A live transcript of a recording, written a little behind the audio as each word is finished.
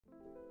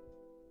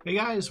Hey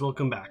guys,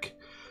 welcome back.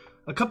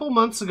 A couple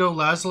months ago,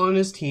 Lazlo and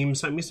his team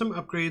sent me some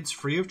upgrades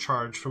free of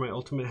charge for my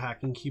ultimate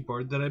hacking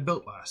keyboard that I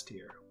built last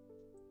year.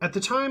 At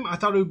the time, I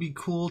thought it would be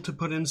cool to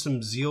put in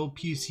some Zeal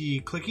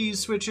PC Clickiez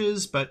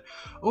switches, but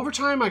over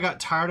time I got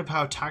tired of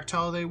how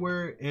tactile they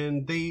were,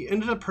 and they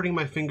ended up hurting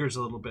my fingers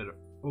a little bit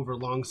over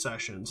long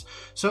sessions,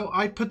 so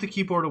I put the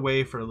keyboard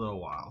away for a little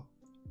while.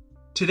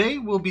 Today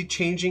we'll be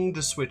changing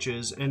the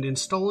switches and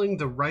installing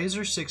the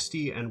Riser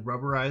 60 and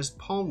rubberized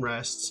palm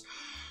rests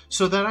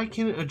so that I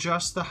can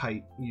adjust the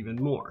height even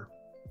more.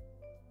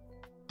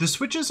 The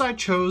switches I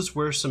chose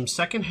were some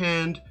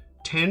secondhand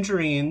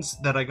tangerines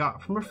that I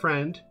got from a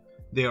friend.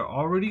 They are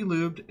already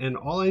lubed, and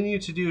all I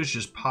need to do is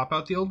just pop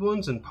out the old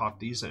ones and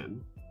pop these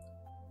in.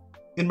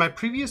 In my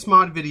previous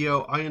mod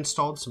video, I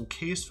installed some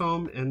case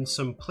foam and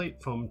some plate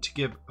foam to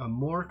give a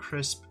more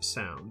crisp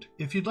sound.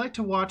 If you'd like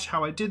to watch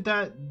how I did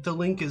that, the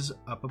link is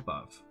up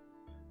above.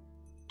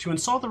 To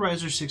install the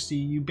Riser 60,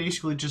 you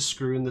basically just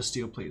screw in the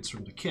steel plates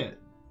from the kit.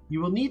 You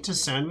will need to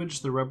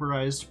sandwich the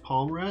rubberized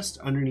palm rest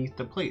underneath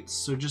the plates,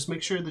 so just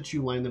make sure that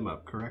you line them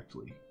up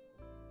correctly.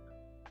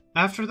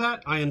 After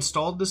that, I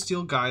installed the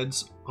steel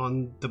guides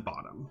on the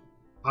bottom.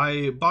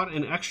 I bought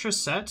an extra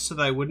set so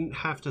that I wouldn't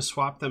have to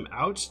swap them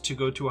out to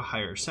go to a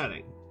higher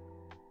setting.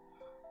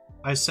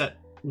 I set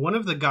one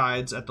of the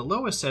guides at the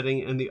lowest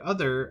setting and the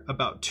other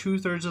about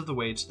 2/3 of the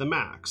way to the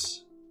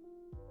max.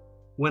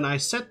 When I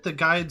set the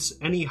guides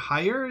any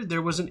higher,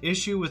 there was an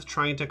issue with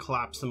trying to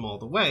collapse them all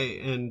the way,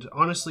 and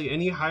honestly,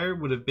 any higher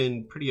would have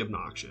been pretty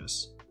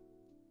obnoxious.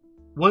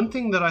 One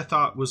thing that I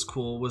thought was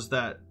cool was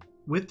that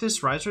with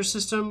this riser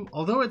system,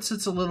 although it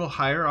sits a little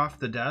higher off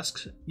the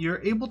desk,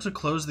 you're able to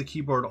close the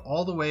keyboard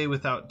all the way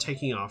without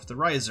taking off the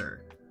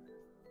riser.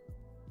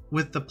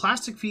 With the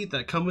plastic feet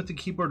that come with the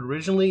keyboard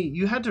originally,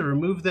 you had to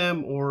remove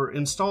them or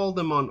install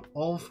them on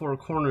all four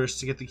corners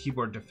to get the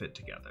keyboard to fit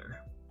together.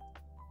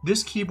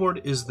 This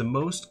keyboard is the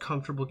most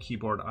comfortable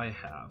keyboard I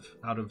have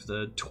out of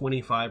the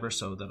 25 or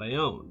so that I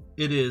own.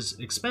 It is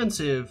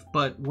expensive,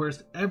 but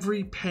worth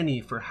every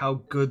penny for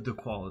how good the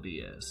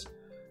quality is.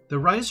 The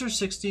Riser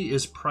 60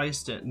 is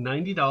priced at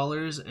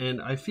 $90 and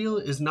I feel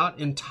is not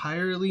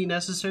entirely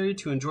necessary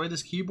to enjoy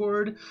this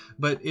keyboard,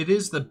 but it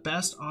is the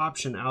best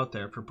option out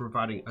there for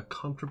providing a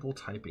comfortable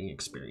typing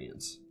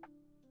experience.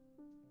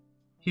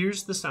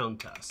 Here's the sound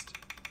test.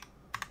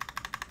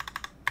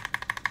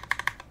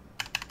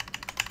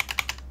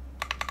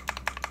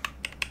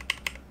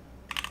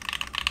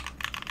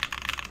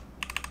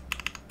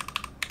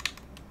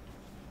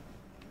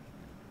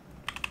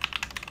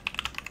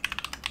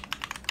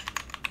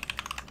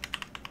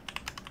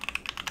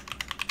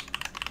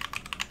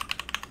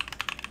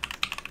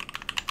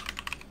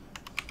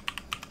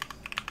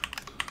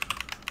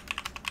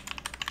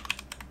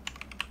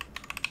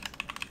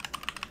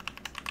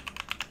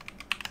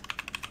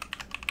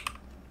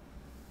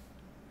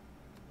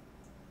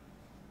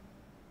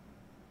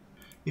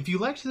 If you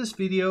liked this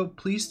video,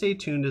 please stay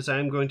tuned as I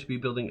am going to be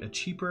building a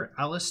cheaper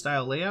Alice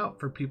style layout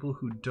for people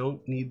who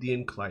don't need the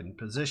inclined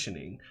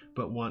positioning,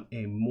 but want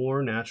a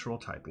more natural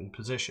typing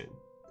position.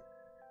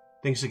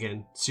 Thanks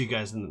again. See you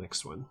guys in the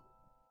next one.